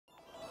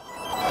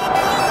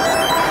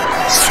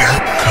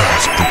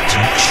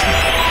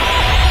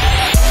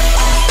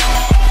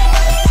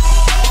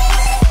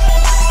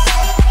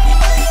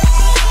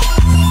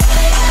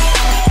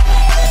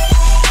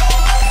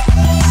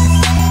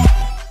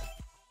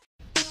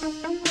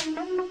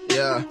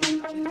Yeah.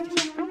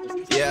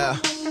 Yeah.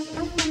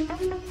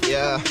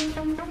 Yeah.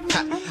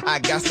 I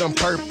got some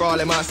purple all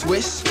in my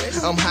swish.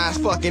 I'm high as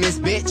fuck in this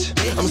bitch.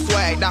 I'm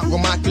swagged out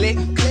with my clique.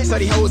 So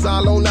these hoes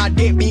all on our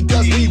dick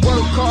because we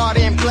work hard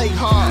and play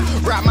hard.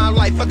 Ride my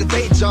life, fuck a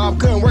day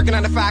job. Couldn't work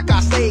 9 to 5, I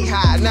stay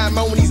high. Now I'm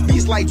on these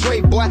beats like Dre,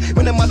 boy.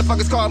 When the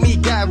motherfuckers call me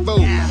Gavo.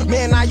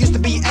 Man, I used to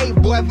be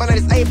A-boy, but now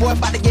this A-boy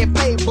about to get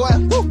paid, boy.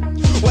 Woo.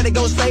 What they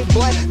gon' say,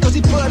 boy? Cause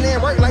he puttin' in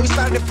work like we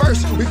started it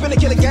first. We finna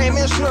kill a game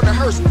and shoot up the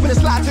hearse. Finna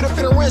slide to the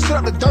finna run, shoot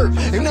up the dirt.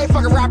 If they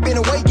fucking rapping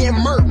away, getting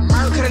murked.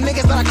 Cause the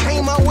niggas that I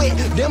came up with,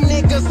 them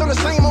niggas on the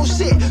same old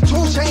shit.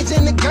 Tune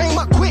changing the game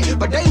up quick,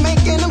 but they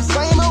making them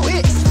same old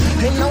hits.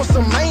 They know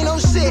some ain't no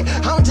shit.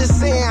 I'm just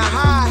saying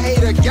hi,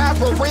 hater. Guy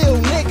for real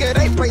nigga.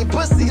 They play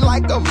pussy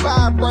like a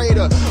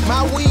vibrator.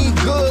 My weed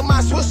good, my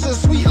swisher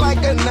sweet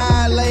like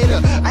annihilator.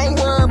 I ain't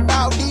worried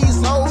about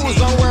these hoes,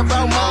 I'm worried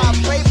about my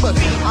paper.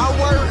 I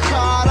work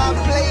hard, I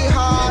play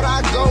hard,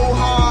 I go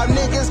hard.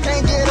 Niggas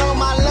can't get on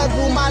my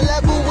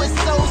level is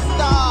so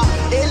star.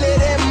 Iller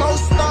than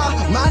most star.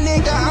 My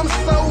nigga, I'm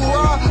so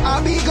raw.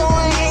 I be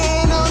going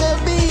in on the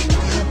beat.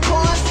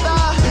 Porn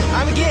star.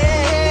 I'm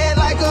getting head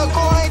like a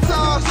coin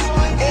toss.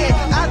 And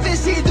after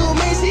she do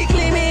me, she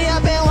clean me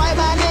up and wipe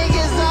my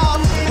niggas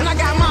off. And I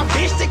got my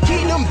bitch to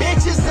keep them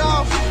bitches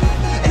off.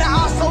 And I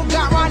also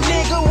got my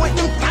nigga with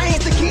them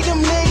things to keep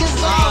them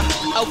niggas off.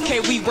 Okay,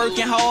 we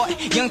working hard.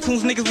 Young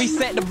tunes niggas, we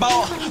set the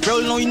ball.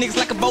 Rolling on you niggas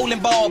like a bowling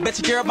ball. Bet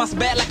your girl bounce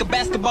back like a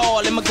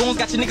basketball. And my goons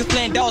got you niggas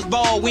playing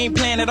dodgeball. We ain't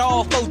playing at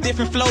all. 4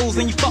 different flows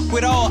and you fuck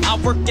with all. I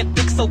work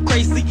ethic so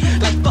crazy.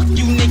 Like fuck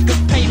you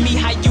niggas, pay me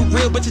how you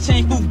real, but you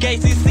change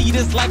fugazi. See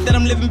this life that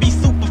I'm living be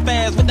super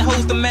fast. With the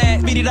hoes to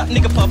mad. Beat it up,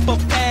 nigga, puff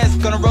pass.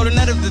 Gonna roll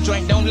another, the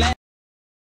joint don't last.